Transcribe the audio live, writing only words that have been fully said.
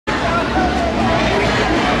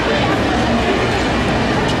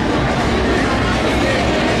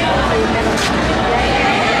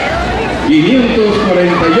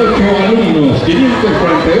548 alumnos,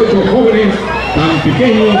 548 jóvenes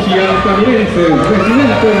tampiqueños y altamirenses,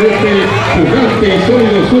 residentes de este pujante y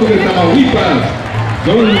sólido sur de Tamaulipas,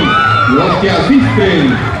 son los que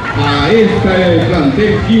asisten a este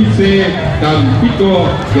plantel 15 Tampico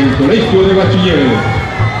del Colegio de Bachilleres.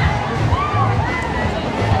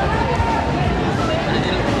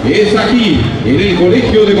 Es aquí, en el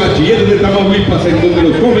Colegio de Bachilleres de Tamaulipas, en donde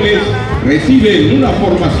los jóvenes reciben una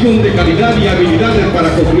formación de calidad y habilidades para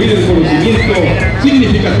construir el conocimiento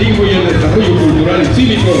significativo y el desarrollo cultural y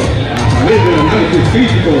cívico a través del análisis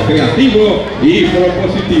crítico, creativo y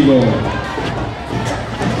propositivo.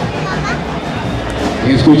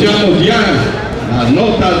 Escuchamos ya las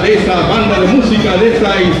notas de esta banda de música de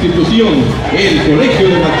esta institución, el Colegio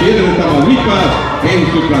de Bachilleres de Tamaulipas,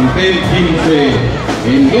 en su plantel 15.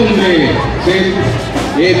 En donde se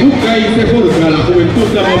educa y se forja la juventud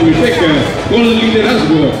tamaulipeca con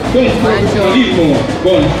liderazgo, con profesionalismo,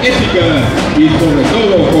 con ética y sobre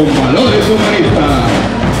todo con valores humanistas.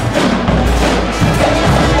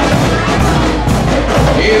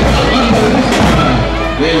 Es la banda de música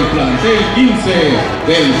del plantel 15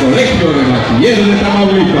 del Colegio de Bachilleres de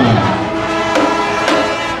Tamaulipas.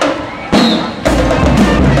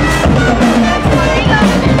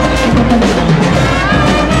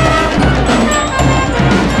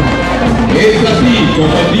 Es así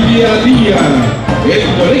como día a día el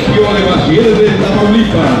Colegio de Bachilleres de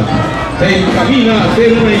Tamaulipas se encamina a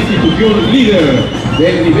ser una institución líder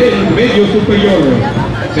del nivel medio superior.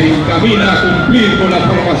 Se encamina a cumplir con la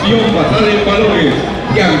formación basada en valores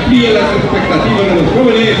que amplíe las expectativas de los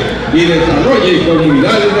jóvenes y desarrolle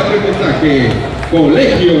comunidades de aprendizaje.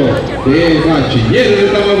 Colegio de Bachilleres de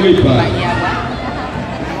Tamaulipas.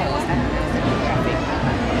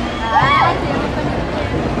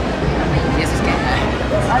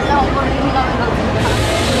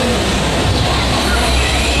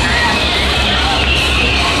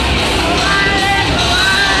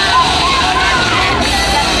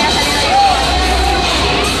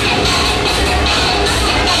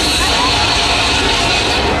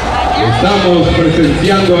 Estamos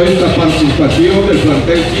presenciando esta participación del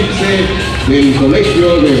plantel 15 del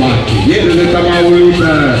Colegio de Bachilleres de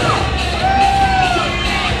Tamaulipas.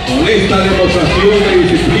 Con esta demostración de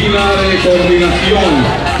disciplina, de coordinación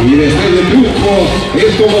y de sed de triunfo,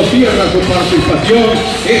 es como cierra su participación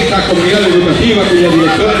esta comunidad educativa cuya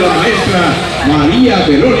directora es la maestra María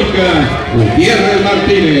Verónica Gutiérrez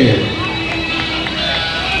Martínez.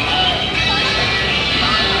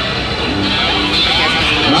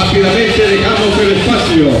 Rápidamente dejamos el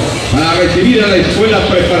espacio para recibir a la escuela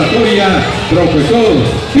preparatoria Profesor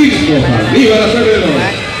Cisco Saldívar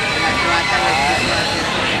Acevedo.